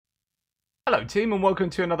Hello team and welcome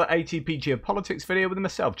to another ATP Geopolitics video with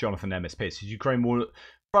myself, Jonathan MS Pierce. Ukraine War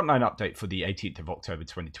Frontline update for the 18th of October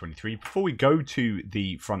 2023. Before we go to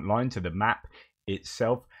the front line, to the map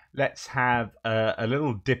itself, let's have a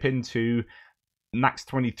little dip into Max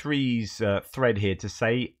 23's thread here to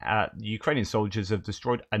say Ukrainian soldiers have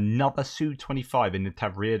destroyed another Su-25 in the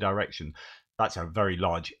Tavria direction. That's a very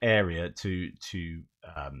large area to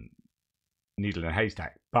needle in a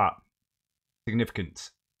haystack, but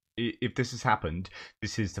significant. If this has happened,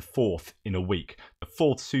 this is the fourth in a week. The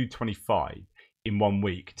fourth Su-25 in 1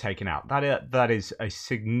 week taken out. That is a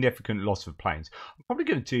significant loss of planes. I'm probably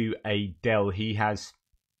going to do a Dell. He has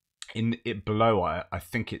in it below. I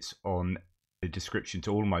think it's on the description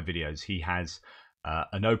to all my videos. He has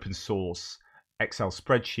an open source Excel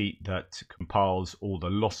spreadsheet that compiles all the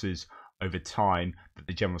losses over time that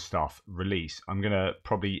the General Staff release. I'm going to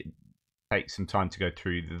probably take some time to go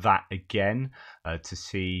through that again to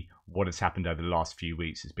see what has happened over the last few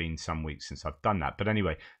weeks. It's been some weeks since I've done that, but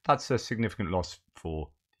anyway, that's a significant loss for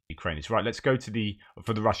the Ukrainians. Right, let's go to the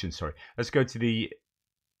Russians. Sorry, let's go to the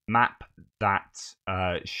map that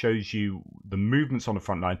shows you the movements on the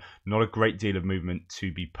front line. Not a great deal of movement,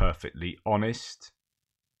 to be perfectly honest.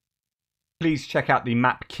 Please check out the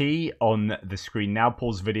map key on the screen now.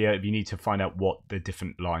 Pause the video if you need to find out what the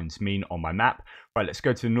different lines mean on my map. Right, let's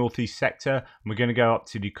go to the northeast sector. We're going to go up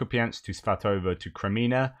to the Kupiansk to Svatova to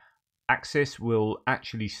Kremina. Axis will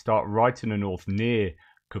actually start right in the north near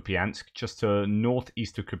Kupiansk. Just to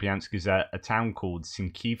northeast of Kupiansk is a town called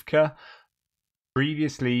Sinkivka.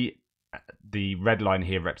 Previously, the red line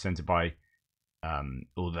here represented by,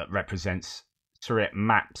 or that represents Suriyet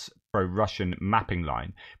Maps pro-Russian mapping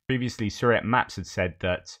line. Previously, Suriyet Maps had said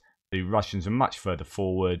that the Russians are much further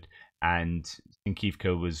forward, and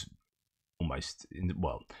Sinkivka was almost,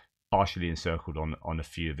 partially encircled on a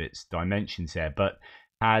few of its dimensions there, but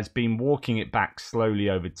has been walking it back slowly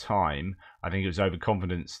over time. I think it was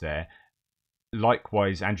overconfidence there.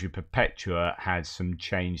 Likewise, Andrew Perpetua had some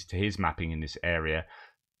change to his mapping in this area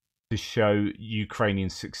to show Ukrainian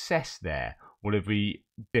success there. Well, if we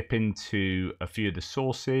dip into a few of the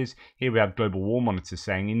sources, here we have Global War Monitor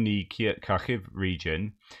saying in the Kharkiv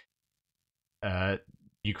region,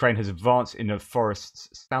 Ukraine has advanced in the forests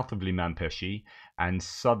south of Liman Pershi, and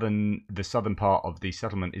the southern part of the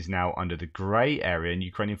settlement is now under the grey area, and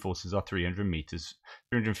Ukrainian forces are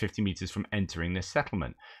 350 meters from entering the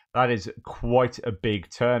settlement. That is quite a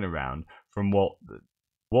big turnaround from what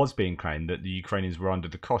was being claimed, that the Ukrainians were under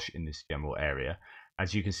the Kosh in this general area.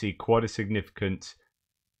 As you can see, quite a significant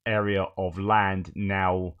area of land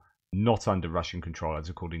now not under Russian control, as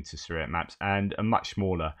according to Suriyet Maps, and a much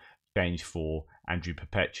smaller change for Andrew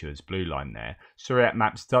Perpetua's blue line there. Suriyet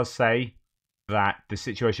Maps does say that the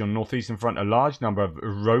situation on northeastern front, a large number of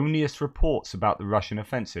erroneous reports about the Russian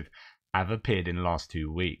offensive have appeared in the last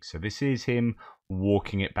 2 weeks. So this is him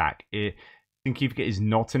walking it back. Sinkivka is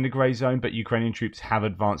not in the grey zone, but Ukrainian troops have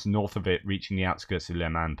advanced north of it, reaching the outskirts of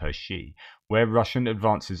Liman Pershi, where Russian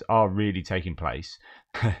advances are really taking place.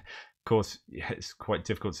 Of course, it's quite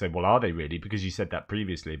difficult to say, well, are they really? Because you said that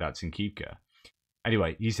previously about Sinkivka.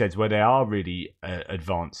 Anyway, he says where they are really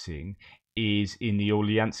advancing is in the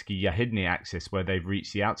Orlyansky-Yahidny axis, where they've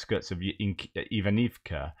reached the outskirts of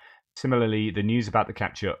Ivanivka. Similarly, the news about the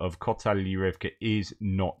capture of Kotalyivka is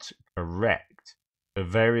not correct. For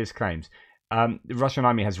various claims. The Russian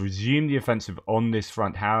army has resumed the offensive on this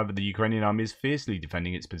front. However, the Ukrainian army is fiercely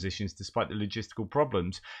defending its positions despite the logistical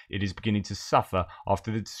problems it is beginning to suffer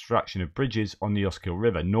after the destruction of bridges on the Oskil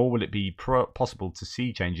River. Nor will it be possible to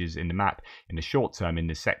see changes in the map in the short term in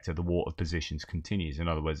this sector. The war of positions continues. In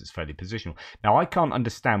other words, it's fairly positional. Now, I can't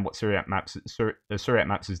understand what Suriyet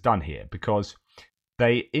Maps has done here, because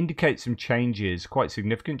they indicate some changes, quite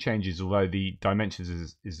significant changes, although the dimensions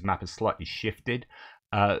of this map has slightly shifted.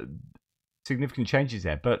 Significant changes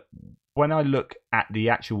there, but when I look at the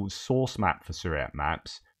actual source map for Suriyet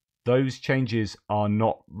Maps, those changes are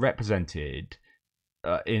not represented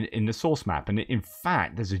in the source map, and in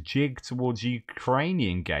fact there's a jig towards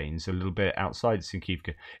Ukrainian gains a little bit outside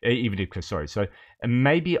Sinkivka, Ivanivka, sorry. So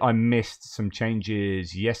maybe I missed some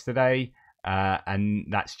changes yesterday, and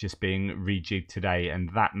that's just being rejigged today, and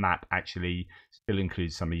that map actually still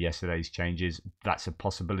includes some of yesterday's changes. That's a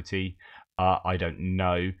possibility. I don't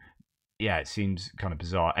know. Yeah, it seems kind of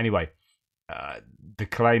bizarre. Anyway, the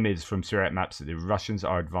claim is from Suriyet Maps that the Russians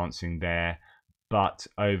are advancing there, but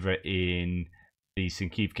over in the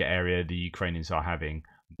Sinkivka area, the Ukrainians are having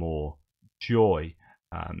more joy.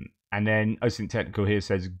 And then Osint Technical here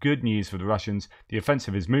says, good news for the Russians, the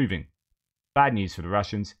offensive is moving. Bad news for the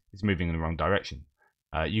Russians, it's moving in the wrong direction.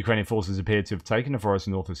 Ukrainian forces appear to have taken the forest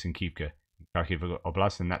north of Sinkivka Kharkiv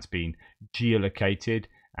Oblast, and that's been geolocated.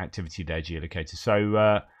 Activity there geolocated.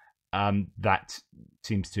 So that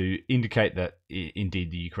seems to indicate that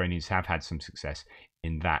indeed the Ukrainians have had some success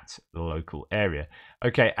in that local area.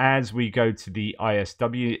 Okay, as we go to the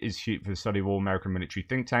ISW, Institute for the Study of War, American Military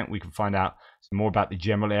Think Tank, we can find out some more about the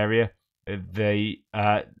general area. The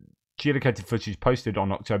geolocated footage posted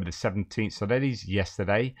on October the 17th, so that is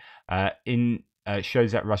yesterday,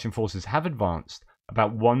 shows that Russian forces have advanced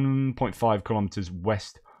about 1.5 kilometers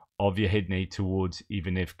west of Yahidny towards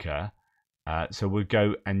Ivanivka. So we'll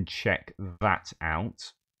go and check that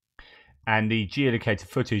out. And the geolocated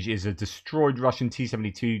footage is a destroyed Russian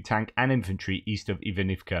T-72 tank and infantry east of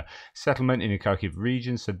Ivanivka settlement in the Kharkiv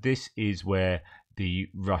region. So this is where the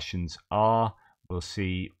Russians are. We'll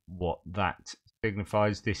see what that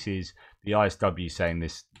signifies. This is the ISW saying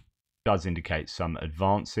this does indicate some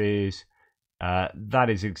advances. That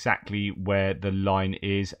is exactly where the line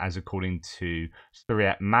is, as according to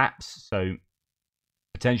Syriac maps. So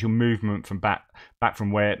potential movement from back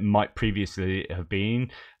from where it might previously have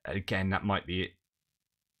been. Again, that might be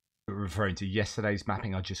referring to yesterday's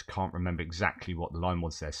mapping. I just can't remember exactly what the line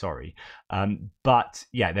was there, sorry. But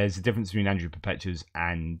yeah, there's a difference between Andrew Perpetua's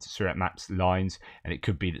and Syriac Maps lines, and it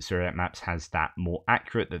could be that Syriac Maps has that more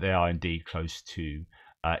accurate, that they are indeed close to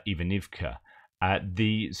Ivanivka.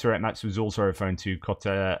 The Syriac Maps was also referring to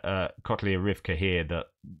Kotlyarivka here, that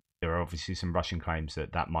there are obviously some Russian claims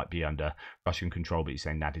that that might be under Russian control, but he's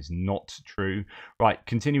saying that is not true. Right,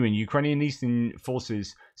 continuing, Ukrainian Eastern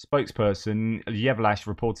Forces spokesperson Yevlash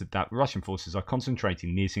reported that Russian forces are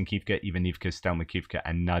concentrating near Sinkivka, Ivanivka, Stelmakivka,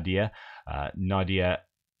 and Nadia.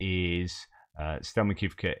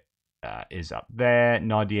 Stelmakivka is up there.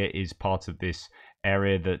 Nadia is part of this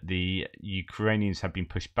area that the Ukrainians have been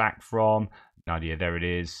pushed back from. Nadia, there it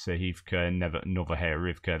is, Sahivka,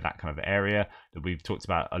 Novoherivka, that kind of area that we've talked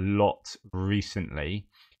about a lot recently.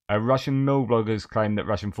 Russian mill bloggers claim that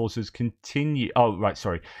Russian forces continue...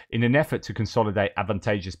 in an effort to consolidate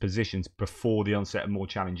advantageous positions before the onset of more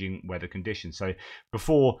challenging weather conditions. So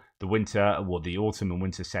before the winter, or the autumn and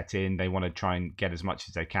winter set in, they want to try and get as much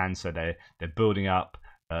as they can. So they're building up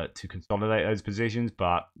to consolidate those positions,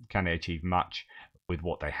 but can they achieve much with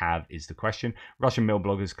what they have is the question. Russian mill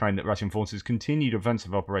bloggers claim that Russian forces continued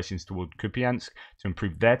offensive operations toward Kupiansk to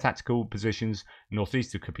improve their tactical positions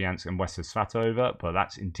northeast of Kupiansk and west of Svatova, but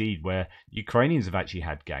that's indeed where Ukrainians have actually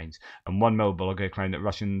had gains. And one mill blogger claimed that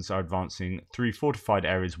Russians are advancing through fortified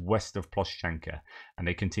areas west of Ploshchanka, and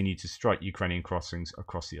they continue to strike Ukrainian crossings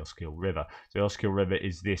across the Oskil River. So the Oskil River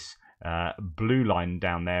is this blue line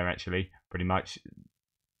down there, actually, pretty much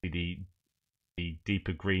the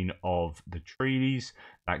deeper green of the trees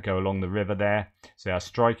that go along the river there. So they are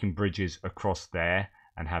striking bridges across there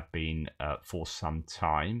and have been for some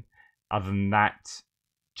time. Other than that,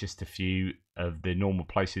 just a few of the normal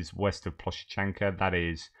places west of Ploshchanka. That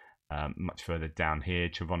is much further down here.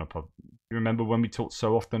 You remember when we talked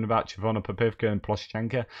so often about Chervonopopivka and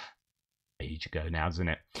Ploshchanka? Age ago now, isn't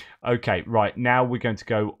it? Okay, right, now we're going to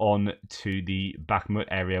go on to the Bakhmut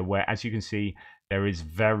area, where, as you can see, there is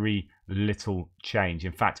very little change.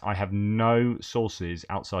 In fact, I have no sources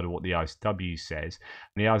outside of what the ISW says.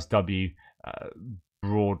 And the ISW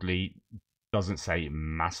broadly doesn't say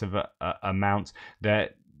massive amounts. There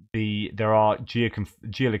are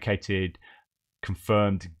geolocated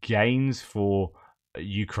confirmed gains for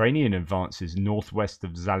Ukrainian advances northwest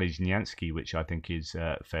of Zalizhnyansky, which I think is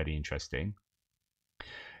fairly interesting.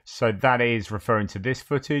 So that is referring to this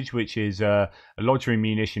footage, which is a loitering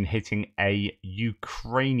munition hitting a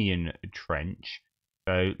Ukrainian trench.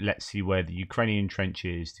 So let's see where the Ukrainian trench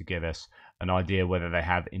is to give us an idea whether they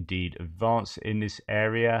have indeed advanced in this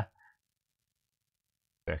area.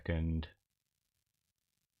 Second,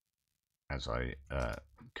 as I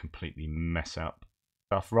completely mess up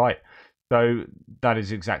stuff. Right, so that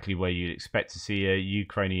is exactly where you'd expect to see a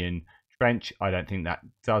Ukrainian trench. I don't think that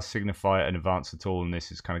does signify an advance at all, and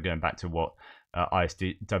this is kind of going back to what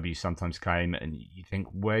ISW sometimes claim. And you think,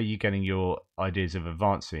 where are you getting your ideas of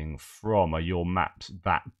advancing from? Are your maps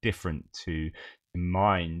that different to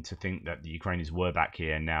mine to think that the Ukrainians were back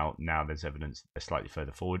here? Now there's evidence they're slightly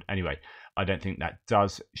further forward. Anyway, I don't think that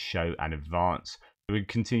does show an advance. We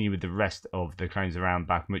continue with the rest of the claims around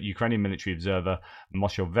Bakhmut. Ukrainian military observer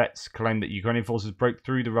Moshovets claimed that Ukrainian forces broke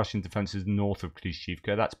through the Russian defenses north of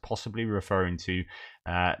Klishchivka. That's possibly referring to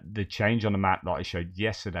the change on the map that I showed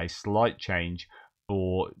yesterday. Slight change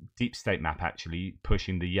for deep state map, actually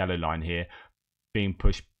pushing the yellow line here, being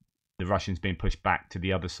pushed, the Russians being pushed back to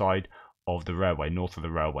the other side of the railway, north of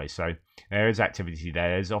the railway. So there is activity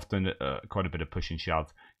there. There's often quite a bit of push and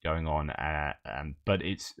shove going on, but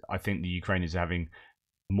I think the Ukrainians are having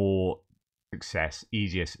more success,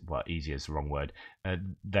 easier is the wrong word.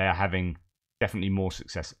 They're having definitely more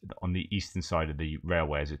success on the eastern side of the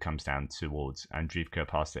railway as it comes down towards Andriivka,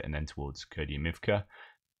 past it, and then towards Kurdyivka.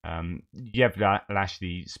 Yevlash,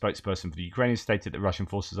 the spokesperson for the Ukrainians, stated that Russian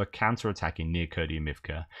forces are counter-attacking near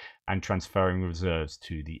Kurdyivka and transferring reserves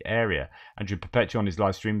to the area. Andrew Perpetua on his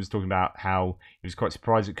live stream was talking about how he was quite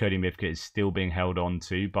surprised that Kurdyivka is still being held on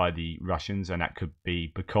to by the Russians, and that could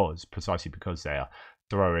be precisely because they are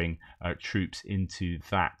throwing troops into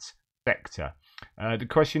that sector. The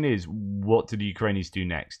question is, what do the Ukrainians do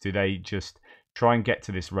next? Do they just try and get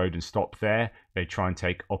to this road and stop there? They try and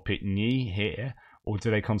take Opitny here? Or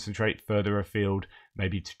do they concentrate further afield,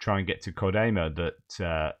 maybe to try and get to Kodyma,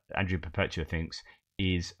 that Andrew Perpetua thinks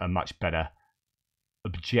is a much better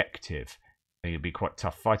objective? I think it'd be quite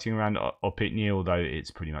tough fighting around Opitny, although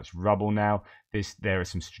it's pretty much rubble now. There are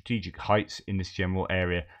some strategic heights in this general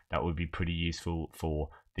area that would be pretty useful for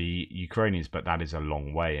the Ukrainians, but that is a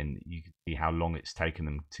long way, and you can see how long it's taken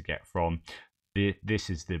them to get from.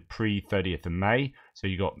 This is the pre-30th of May, so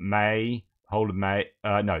you got May, whole of May.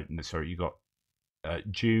 You got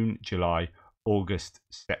June, July, August,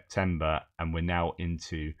 September, and we're now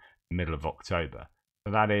into the middle of October.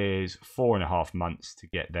 So that is 4.5 months to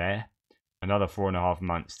get there. Another 4.5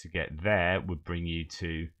 months to get there would bring you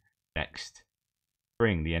to next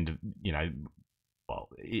spring, the end of,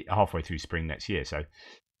 halfway through spring next year. So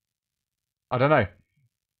I don't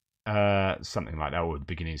know. Something like that, or the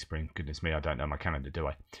beginning of spring. Goodness me, I don't know my calendar, do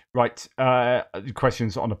I? Right.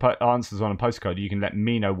 Questions on answers on a postcard. You can let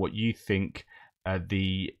me know what you think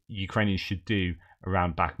the Ukrainians should do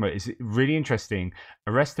around Bakhmut. It's really interesting.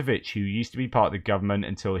 Arestovich, who used to be part of the government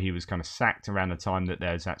until he was kind of sacked around the time that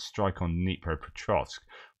there's that strike on Dnipropetrovsk,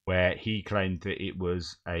 where he claimed that it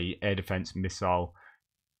was a air defense missile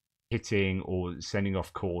hitting or sending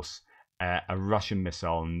off course a Russian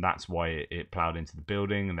missile, and that's why it plowed into the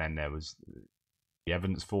building. And then there was the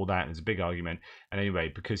evidence for that. There's a big argument. And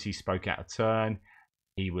anyway, because he spoke out of turn,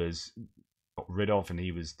 he was got rid of, and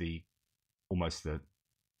he was almost the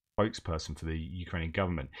spokesperson for the Ukrainian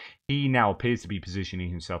government. He now appears to be positioning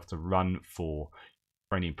himself to run for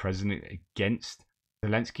Ukrainian president against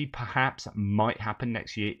Zelensky. Perhaps that might happen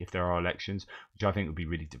next year if there are elections, which I think would be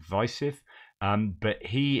really divisive. But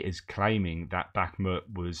he is claiming that Bakhmut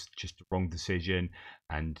was just the wrong decision,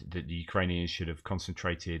 and that the Ukrainians should have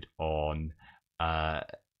concentrated on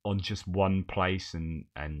just one place and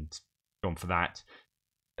gone for that.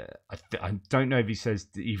 I don't know if he says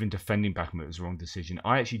even defending Bakhmut was the wrong decision.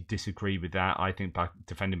 I actually disagree with that. I think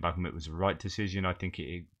defending Bakhmut was the right decision. I think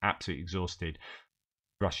it absolutely exhausted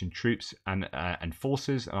Russian troops and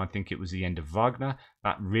forces, and I think it was the end of Wagner.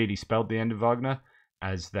 That really spelled the end of Wagner,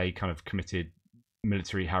 as they kind of committed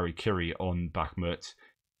military harikiri on Bakhmut.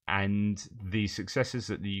 And the successes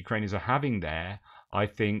that the Ukrainians are having there, I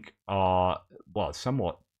think, are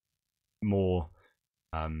somewhat more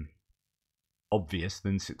obvious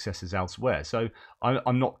than successes elsewhere. So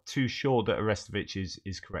I'm not too sure that Arestovich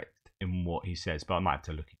is correct in what he says, but I might have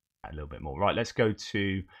to look at that a little bit more. Right, let's go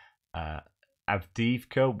to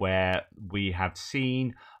Avdiivka, where we have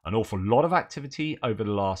seen an awful lot of activity over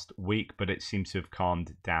the last week, but it seems to have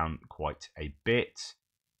calmed down quite a bit.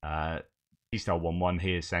 T-Star 11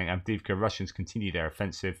 here saying Avdiivka, Russians continue their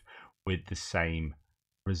offensive with the same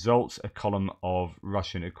results. A column of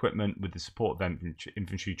Russian equipment with the support of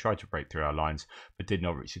infantry tried to break through our lines, but did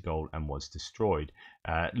not reach the goal and was destroyed.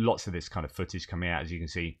 Lots of this kind of footage coming out, as you can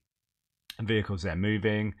see. Vehicles there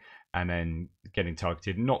moving and then getting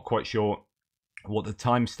targeted. Not quite sure what the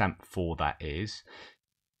timestamp for that is.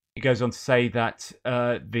 It goes on to say that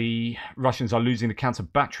the Russians are losing the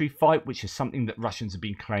counter-battery fight, which is something that Russians have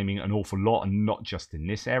been claiming an awful lot, and not just in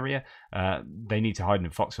this area. They need to hide in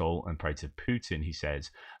foxhole and pray to Putin, he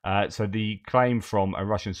says. So the claim from a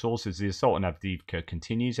Russian source is the assault on Avdiivka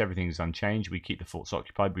continues. Everything is unchanged. We keep the forts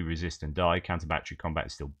occupied. We resist and die. Counter-battery combat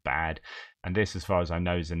is still bad. And this, as far as I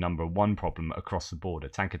know, is the number one problem across the board. A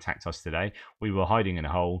tank attacked us today. We were hiding in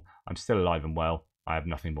a hole. I'm still alive and well. I have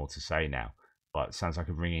nothing more to say now. But it sounds like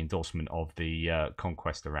a ringing endorsement of the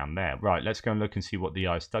conquest around there. Right, let's go and look and see what the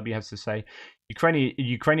ISW has to say.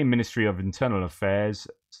 Ukrainian Ministry of Internal Affairs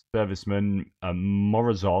serviceman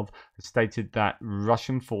Morozov has stated that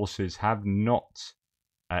Russian forces have not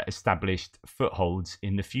established footholds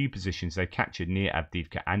in the few positions they captured near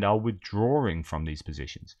Avdiivka and are withdrawing from these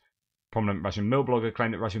positions. Prominent Russian mill blogger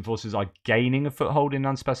claimed that Russian forces are gaining a foothold in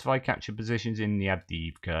unspecified captured positions in the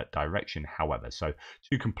Avdiivka direction, however. So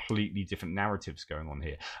two completely different narratives going on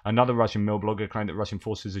here. Another Russian mill blogger claimed that Russian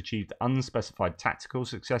forces achieved unspecified tactical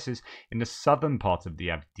successes in the southern part of the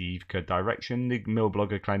Avdiivka direction. The mill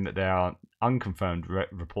blogger claimed that there are unconfirmed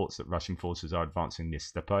reports that Russian forces are advancing near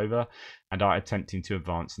Stepova and are attempting to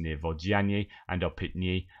advance near Vodyany and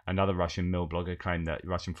Opitny. Another Russian mill blogger claimed that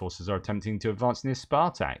Russian forces are attempting to advance near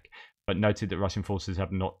Spartak, but noted that Russian forces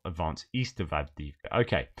have not advanced east of Avdiivka.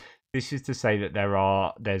 Okay, this is to say that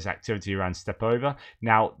there's activity around Stepova.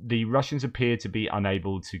 Now, the Russians appear to be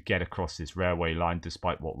unable to get across this railway line,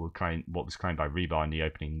 despite what was claimed by Rebar in the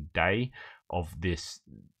opening day of this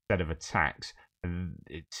set of attacks. And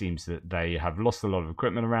it seems that they have lost a lot of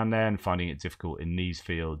equipment around there and finding it difficult in these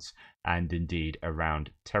fields and indeed around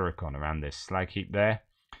Terrakon, around this slag heap there.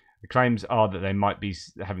 The claims are that they might be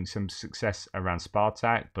having some success around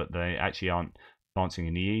Spartak, but they actually aren't advancing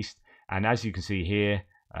in the east. And as you can see here,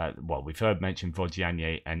 we've heard mention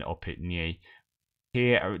Vodyany and Opitny.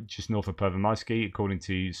 Here, just north of Pervomaysky, according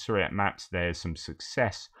to Suryat maps, there's some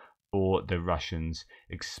success for the Russians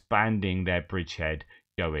expanding their bridgehead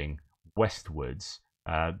going westwards.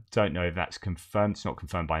 Don't know if that's confirmed. It's not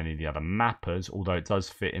confirmed by any of the other mappers, although it does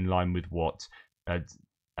fit in line with what...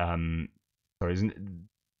 isn't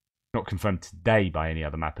not confirmed today by any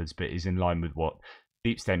other mappers, but is in line with what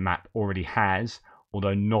Deep State map already has,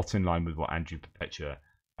 although not in line with what Andrew Perpetua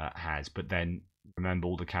has. But then remember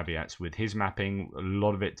all the caveats with his mapping. A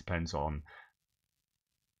lot of it depends on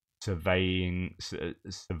surveying,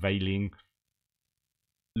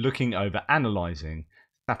 looking over, analysing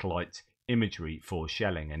satellite imagery for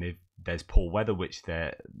shelling. And if there's poor weather, which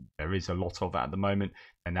there is a lot of at the moment,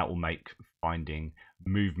 then that will make finding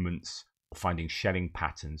movements or finding shelling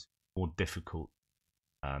patterns more difficult,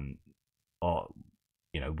 with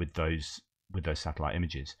those satellite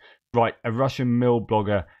images. Right, a Russian mill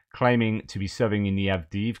blogger claiming to be serving in the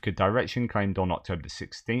Avdiivka direction claimed on October the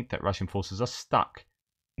 16th that Russian forces are stuck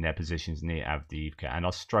in their positions near Avdiivka and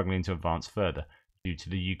are struggling to advance further due to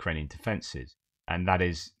the Ukrainian defences. And that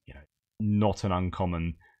is, not an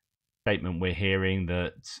uncommon statement we're hearing,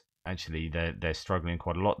 that actually they're struggling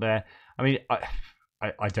quite a lot there. I mean,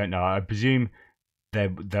 I don't know. I presume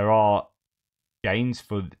there are gains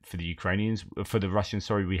for the Ukrainians, for the Russians.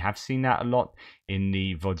 Sorry, we have seen that a lot in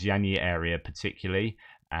the Vodyany area, particularly,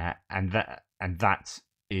 and that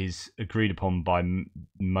is agreed upon by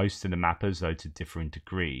most of the mappers, though to differing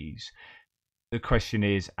degrees. The question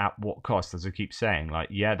is, at what cost? As I keep saying,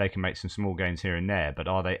 yeah, they can make some small gains here and there, but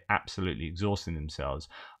are they absolutely exhausting themselves?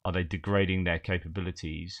 Are they degrading their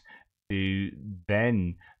capabilities to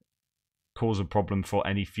then cause a problem for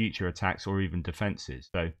any future attacks or even defenses?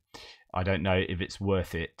 So I don't know if it's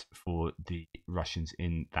worth it for the Russians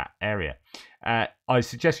in that area. I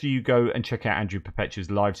suggest you go and check out Andrew Perpetua's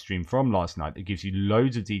live stream from last night. It gives you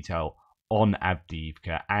loads of detail on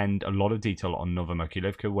Avdiivka and a lot of detail on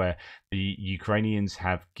Novomokylovka, where the Ukrainians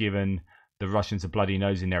have given the Russians a bloody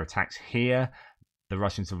nose in their attacks here. The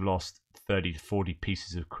Russians have lost 30 to 40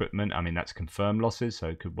 pieces of equipment. I mean, that's confirmed losses, so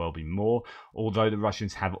it could well be more. Although the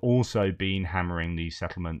Russians have also been hammering these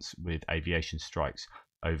settlements with aviation strikes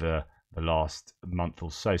over the last month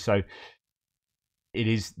or so. So it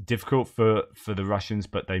is difficult for the Russians,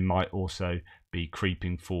 but they might also be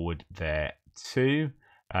creeping forward there too.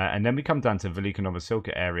 And then we come down to Velika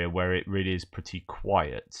Novosilka area, where it really is pretty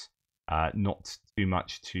quiet. Not too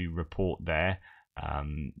much to report there.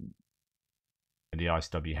 The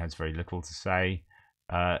ISW has very little to say.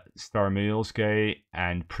 Staromylsky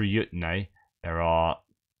and Priyutne, there are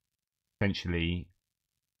essentially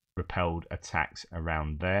repelled attacks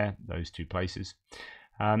around there, those two places.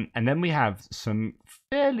 And then we have some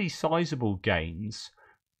fairly sizable gains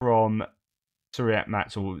from Suryat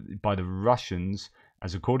maps, or by the Russians,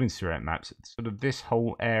 as according to Suryat maps, sort of this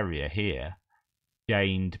whole area here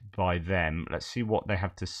gained by them. Let's see what they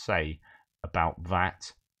have to say about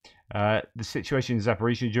that. The situation in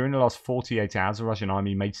Zaporizhia: during the last 48 hours, the Russian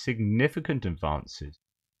army made significant advances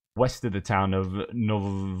west of the town of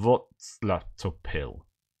Novotlatopil.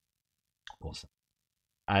 Awesome.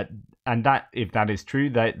 And that, if that is true,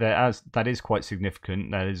 that is quite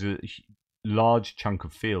significant. There is a large chunk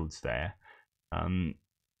of fields there.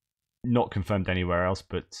 Not confirmed anywhere else,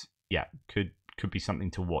 but yeah, could be something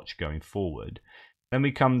to watch going forward. Then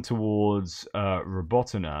we come towards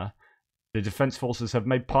Robotyna. The defense forces have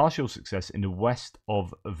made partial success in the west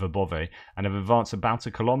of Verbove and have advanced about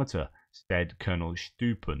a kilometer, said Colonel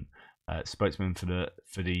Stupen, spokesman for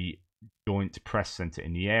the Joint Press Center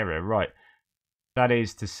in the area. Right, that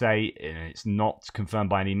is to say, it's not confirmed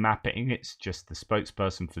by any mapping. It's just the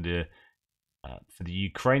spokesperson for the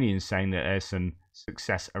Ukrainians saying that there's some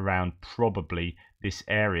success around probably this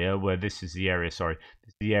area, where this is the area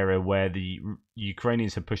where the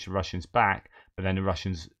Ukrainians have pushed the Russians back, but then the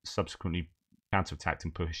Russians subsequently counterattacked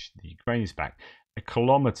and pushed the Ukrainians back. A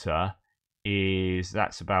kilometer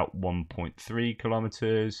that's about 1.3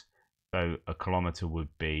 kilometers. So a kilometer would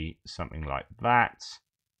be something like that.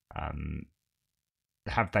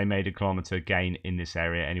 Have they made a kilometer gain in this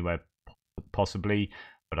area anywhere? Possibly,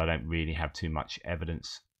 but I don't really have too much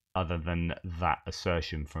evidence other than that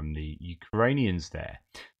assertion from the Ukrainians there.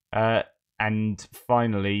 And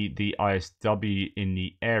finally, the ISW in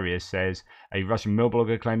the area says a Russian mill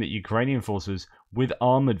blogger claimed that Ukrainian forces with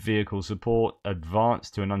armored vehicle support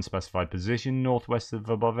advanced to an unspecified position northwest of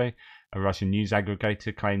Verbove. A Russian news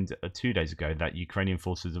aggregator claimed 2 days ago that Ukrainian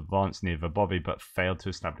forces advanced near Verbove but failed to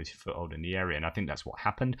establish a foothold in the area. And I think that's what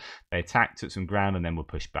happened. They attacked, took some ground, and then were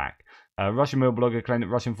pushed back. A Russian mill blogger claimed that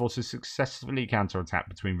Russian forces successfully counterattacked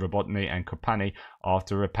between Robotny and Kopany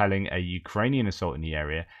after repelling a Ukrainian assault in the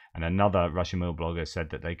area. And another Russian mill blogger said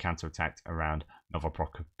that they counterattacked around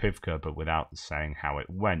Novoprokopivka, but without saying how it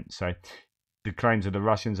went. So the claims of the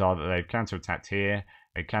Russians are that they've counterattacked here,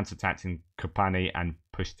 they counterattacked in Kopany and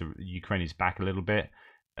pushed the Ukrainians back a little bit.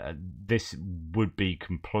 This would be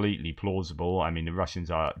completely plausible. I mean, the Russians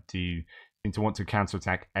do seem to want to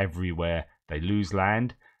counterattack everywhere they lose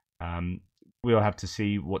land. We'll have to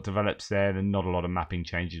see what develops there. There's not a lot of mapping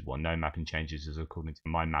changes. Well, no mapping changes as according to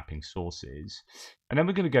my mapping sources. And then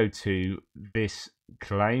we're going to go to this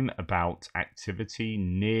claim about activity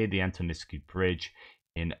near the Antonescu Bridge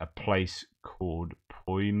in a place called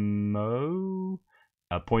Poima.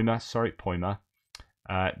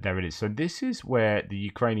 There it is. So this is where the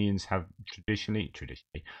Ukrainians have traditionally,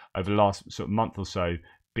 over the last sort of month or so,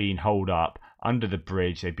 been holed up under the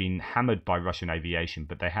bridge. They've been hammered by Russian aviation,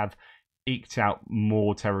 but they have eked out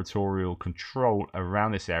more territorial control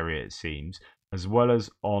around this area, it seems, as well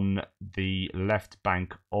as on the left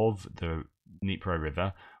bank of the Dnipro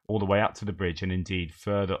River, all the way up to the bridge, and indeed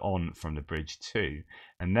further on from the bridge too.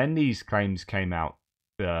 And then these claims came out,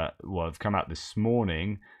 have come out this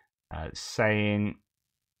morning, saying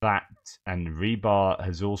that, and Rebar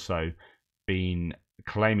has also been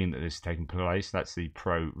claiming that this is taking place. That's the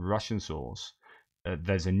pro-Russian source.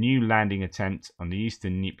 There's a new landing attempt on the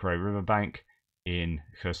eastern Dnipro riverbank in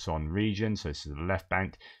Kherson region. So this is the left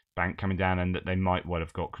bank coming down, and that they might well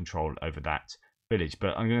have got control over that village.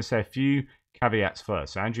 But I'm going to say a few caveats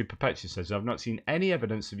first. So Andrew Perpetuous says, I've not seen any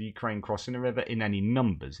evidence of Ukraine crossing the river in any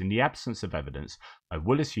numbers. In the absence of evidence, I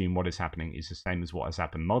will assume what is happening is the same as what has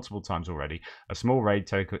happened multiple times already. A small raid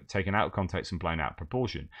taken out of context and blown out of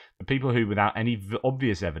proportion. The people who, without any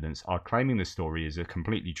obvious evidence, are claiming the story is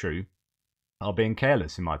completely true are being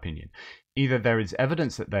careless, in my opinion. Either there is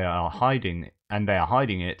evidence that they are hiding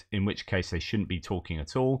it, in which case they shouldn't be talking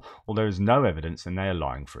at all, or there is no evidence and they are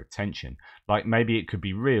lying for attention. Like, maybe it could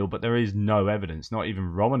be real, but there is no evidence, not even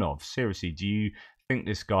Romanov. Seriously, do you think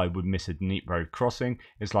this guy would miss a Dnipro crossing?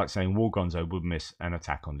 It's like saying Wargonzo would miss an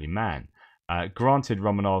attack on Liman. Granted,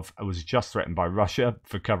 Romanov was just threatened by Russia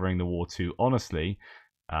for covering the war too honestly,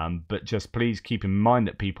 but just please keep in mind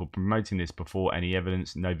that people promoting this before any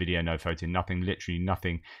evidence, no video, no photo, nothing, literally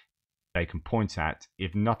nothing they can point at.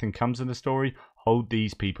 If nothing comes in the story, hold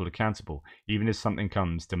these people accountable. Even if something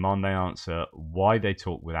comes, demand they answer why they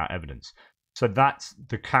talk without evidence. So that's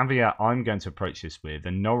the caveat I'm going to approach this with.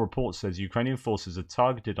 And no report says Ukrainian forces are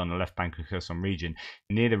targeted on the left bank of Kherson region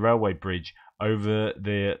near the railway bridge over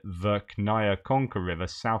the Verkhnaya Konka River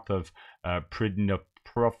south of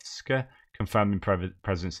Pridnoprovsk, confirming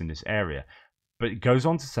presence in this area. But it goes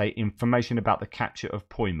on to say information about the capture of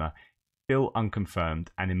Poima still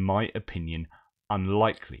unconfirmed and, in my opinion,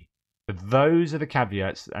 unlikely. But those are the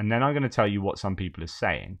caveats, and then I'm going to tell you what some people are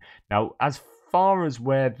saying. Now, as far as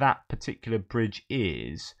where that particular bridge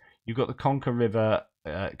is, you've got the Konka River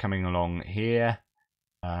coming along here,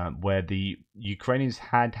 where the Ukrainians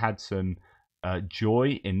had some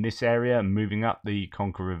joy in this area, moving up the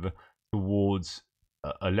Konka River towards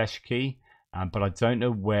Oleshki. But I don't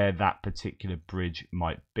know where that particular bridge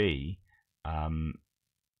might be.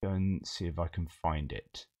 Go and see if I can find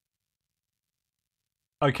it.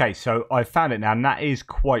 Okay, so I found it now, and that is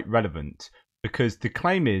quite relevant because the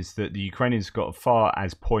claim is that the Ukrainians got as far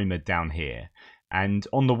as Poima down here. And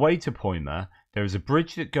on the way to Poima, there is a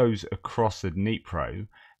bridge that goes across the Dnipro,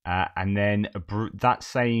 and then that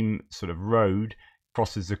same sort of road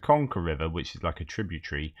crosses the Konka River, which is like a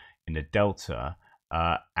tributary in the delta.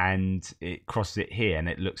 And it crosses it here, and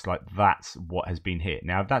it looks like that's what has been hit.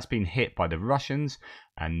 Now, if that's been hit by the Russians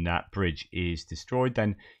and that bridge is destroyed,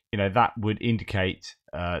 then that would indicate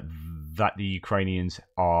that the Ukrainians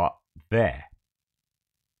are there.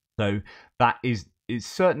 So that is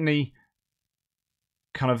certainly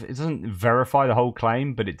kind of, it doesn't verify the whole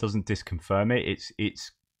claim, but it doesn't disconfirm it.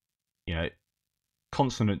 It's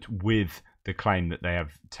consonant with the claim that they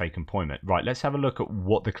have taken Poima. Right, let's have a look at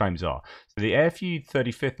what the claims are. So the AFU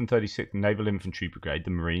 35th and 36th Naval Infantry Brigade,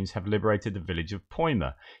 the Marines, have liberated the village of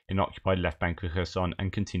Poima in occupied left bank of Kherson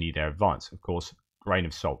and continue their advance. Of course, grain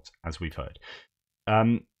of salt, as we've heard.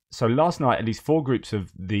 So last night, at least 4 groups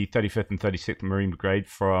of the 35th and 36th Marine Brigade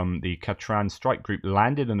from the Katran Strike Group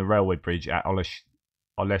landed on the railway bridge at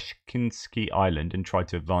Oleshkinsky Island and tried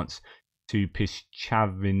to advance to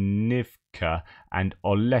Pischavnivka and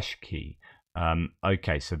Oleshki.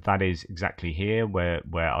 Okay, so that is exactly here where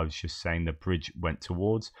I was just saying the bridge went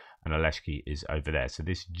towards, and Oleshki is over there. So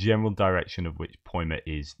this general direction of which Poima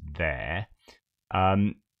is there.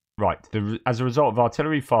 Right, as a result of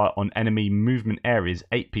artillery fire on enemy movement areas,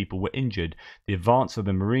 8 people were injured. The advance of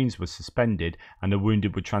the Marines was suspended and the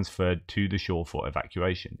wounded were transferred to the shore for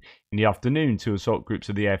evacuation. In the afternoon, 2 assault groups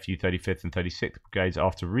of the AFU 35th and 36th Brigades,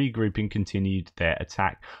 after regrouping, continued their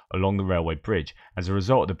attack along the railway bridge. As a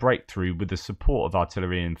result of the breakthrough, with the support of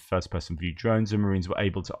artillery and first-person view drones, the Marines were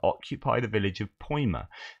able to occupy the village of Poima.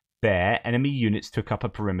 There, enemy units took up a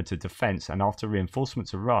perimeter defense, and after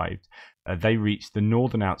reinforcements arrived, they reached the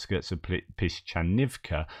northern outskirts of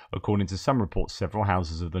Pischanivka. According to some reports, several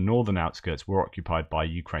houses of the northern outskirts were occupied by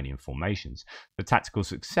Ukrainian formations. The tactical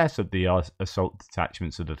success of the assault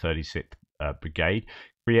detachments of the 36th Brigade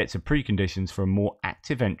creates a preconditions for a more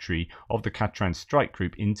active entry of the Katran Strike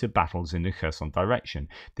Group into battles in the Kherson direction.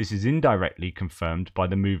 This is indirectly confirmed by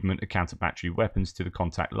the movement of counter-battery weapons to the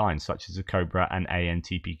contact lines, such as the Cobra and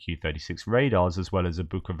AN-TPQ-36 radars, as well as the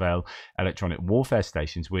Bukovel electronic warfare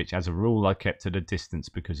stations, which, as a rule, are kept at a distance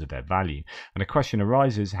because of their value. And the question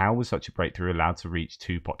arises, how was such a breakthrough allowed to reach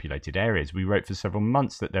 2 populated areas? We wrote for several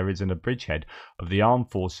months that there isn't a bridgehead of the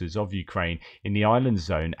armed forces of Ukraine in the island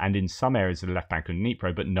zone and in some areas of the left bank of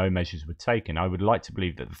Dnipro, but no measures were taken. I would like to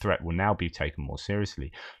believe that the threat will now be taken more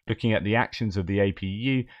seriously. Looking at the actions of the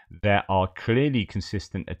APU, there are clearly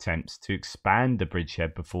consistent attempts to expand the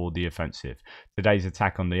bridgehead before the offensive. Today's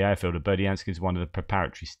attack on the airfield of Berdyansk is one of the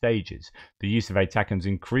preparatory stages. The use of ATACMS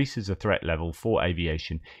increases the threat level for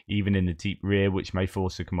aviation, even in the deep rear, which may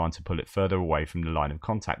force the command to pull it further away from the line of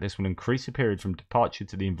contact. This will increase the period from departure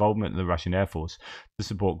to the involvement of the Russian Air Force to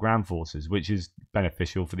support ground forces, which is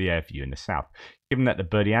beneficial for the AFU in the south. Given that the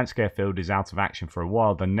Berdyansk airfield is out of action for a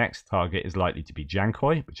while, the next target is likely to be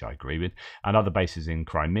Jankoy, which I agree with, and other bases in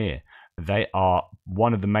Crimea. They are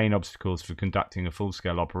one of the main obstacles for conducting a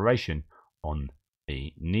full-scale operation on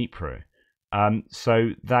the Dnipro. So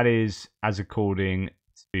that is as according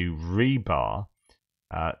to Rebar.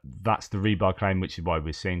 That's the Rebar claim, which is why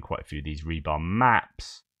we're seeing quite a few of these Rebar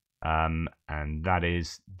maps. And that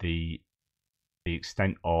is the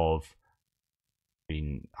extent of,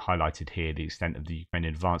 been highlighted here, the extent of the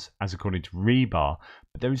Ukrainian advance as according to Rebar,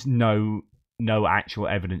 but there is no actual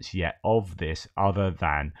evidence yet of this other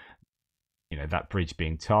than that bridge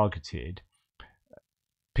being targeted.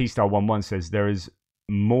 P-Star 11 says there is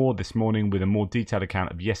more this morning with a more detailed account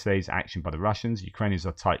of yesterday's action by the Russians. Ukrainians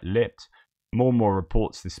are tight-lipped. More and more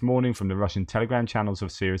reports this morning from the Russian Telegram channels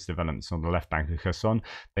of serious developments on the left bank of Kherson.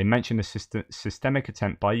 They mention a systemic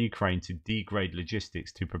attempt by Ukraine to degrade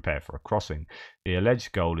logistics to prepare for a crossing. The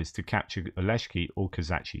alleged goal is to capture Oleshki or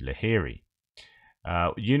Kazachi Lahiri.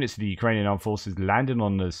 Units of the Ukrainian armed forces landed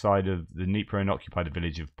on the side of the Dnipro and occupied the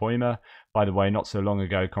village of Poima. By the way, not so long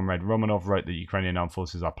ago, Comrade Romanov wrote that Ukrainian armed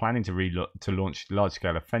forces are planning to launch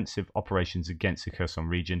large-scale offensive operations against the Kherson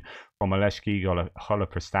region from Oleshki,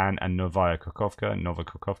 Holoprestan, and Novaya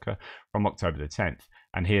Kakhovka from October the 10th.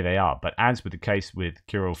 And here they are. But as with the case with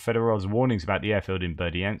Kirill Fedorov's warnings about the airfield in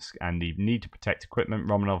Berdyansk and the need to protect equipment,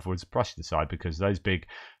 Romanov was brushed aside because those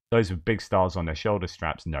with big stars on their shoulder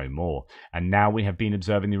straps know more. And now we have been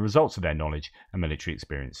observing the results of their knowledge and military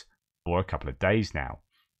experience for a couple of days now.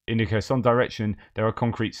 In the Kherson direction, there are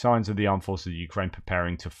concrete signs of the armed forces of Ukraine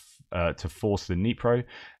preparing to force the Dnipro.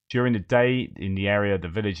 During the day, in the area of the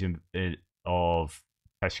village of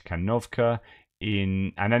Peshkanovka,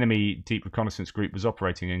 an enemy deep reconnaissance group was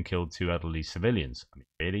operating and killed 2 elderly civilians. I mean,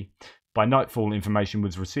 really? By nightfall, information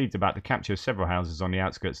was received about the capture of several houses on the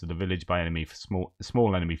outskirts of the village by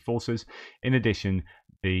small enemy forces. In addition,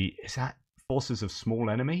 is that forces of small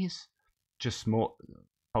enemies? Just small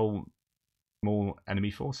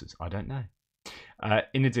enemy forces? I don't know.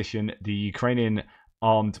 In addition, the Ukrainian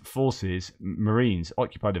armed forces, Marines,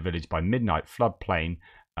 occupied the village by midnight, floodplain,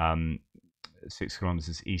 6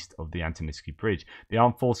 kilometers east of the Antonivsky Bridge. The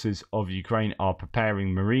armed forces of Ukraine are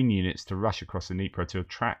preparing Marine units to rush across the Dnipro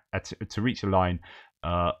to reach a line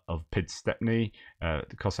of Pidstepny,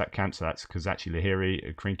 the Cossack camp, so that's Kazachi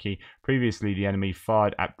Lahiri, Krinky. Previously, the enemy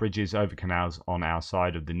fired at bridges over canals on our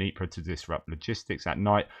side of the Dnipro to disrupt logistics. At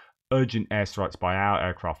night, urgent airstrikes by our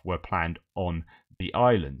aircraft were planned on the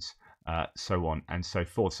islands, so on and so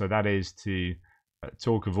forth. So that is to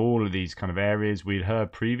talk of all of these kind of areas. We'd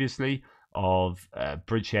heard previously of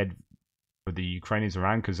bridgehead for the Ukrainians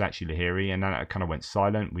around Kozachi Lahiri, and then it kind of went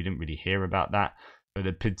silent. We didn't really hear about that. But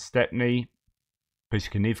the Pidstepny,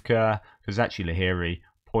 Pishkanivka, Kozachi Lahiri,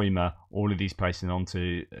 Poima, all of these places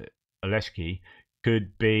onto Oleshki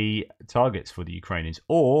could be targets for the Ukrainians,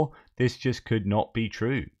 or this just could not be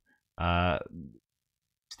true.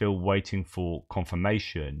 Still waiting for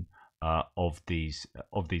confirmation of these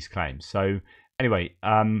claims. So anyway,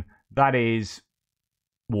 that is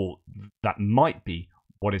that might be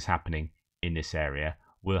what is happening in this area.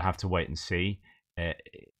 We'll have to wait and see.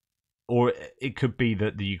 Or it could be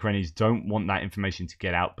that the Ukrainians don't want that information to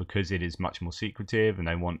get out because it is much more secretive and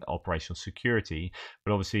they want operational security.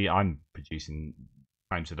 But obviously, I'm producing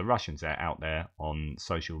claims of the Russians out there on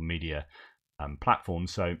social media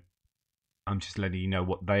platforms. So I'm just letting you know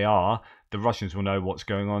what they are. The Russians will know what's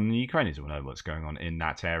going on, and the Ukrainians will know what's going on in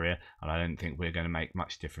that area. And I don't think we're going to make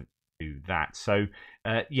much difference to that. So,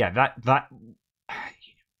 that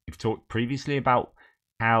we've talked previously about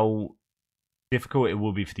how difficult it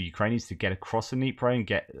will be for the Ukrainians to get across the Dnipro and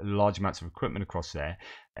get large amounts of equipment across there.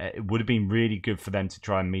 It would have been really good for them to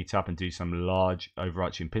try and meet up and do some large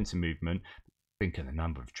overarching pincer movement. Think of the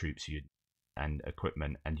number of troops and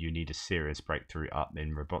equipment, and you need a serious breakthrough up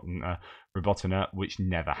in Robotina, which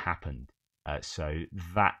never happened. So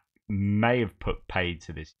that may have put paid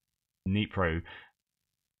to this Dnipro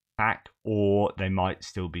attack, or they might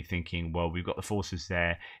still be thinking, well, we've got the forces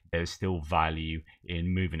there, there's still value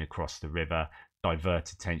in moving across the river,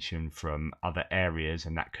 divert attention from other areas,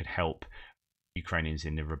 and that could help Ukrainians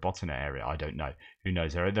in the Robotina area. I don't know. Who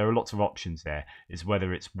knows? There are lots of options there. Is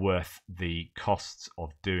whether it's worth the costs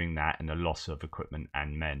of doing that and the loss of equipment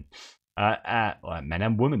and men. Men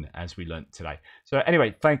and women, as we learnt today. So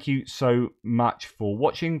anyway, thank you so much for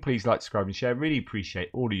watching. Please like, subscribe and share. Really appreciate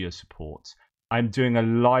all of your support. I'm doing a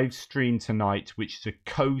live stream tonight, which is a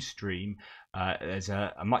co-stream. There's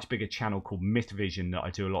a much bigger channel called Myth Vision that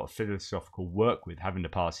I do a lot of philosophical work with, have in the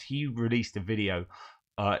past. He released a video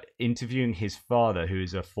interviewing his father, who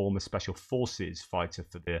is a former Special Forces fighter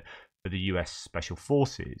for the US Special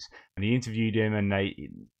Forces, and he interviewed him, and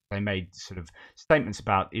they made sort of statements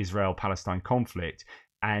about Israel-Palestine conflict,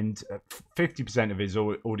 and 50% of his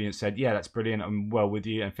audience said, yeah, that's brilliant, I'm well with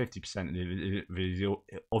you, and 50%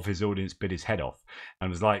 of his audience bit his head off, and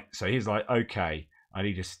was like, so he's like, okay, I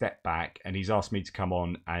need to step back, and he's asked me to come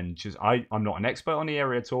on and just, I'm not an expert on the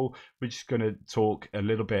area at all. We're just going to talk a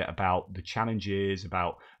little bit about the challenges,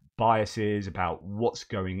 about biases, about what's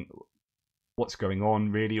going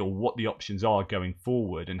on really, or what the options are going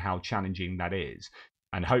forward and how challenging that is.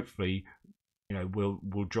 And hopefully, you know,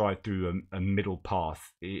 we'll drive through a middle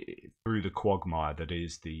path through the quagmire that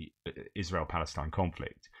is the Israel-Palestine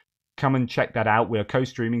conflict. Come and check that out. We're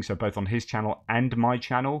co-streaming, so both on his channel and my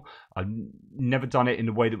channel. I've never done it in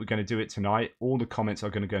the way that we're going to do it tonight. All the comments are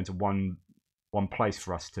going to go into one place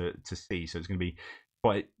for us to see, so it's going to be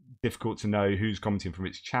quite difficult to know who's commenting from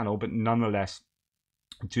which channel, but nonetheless,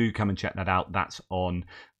 do come and check that out. That's on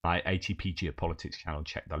my ATP Geopolitics channel.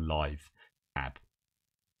 Check the live tab.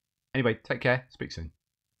 Anyway, take care. Speak soon.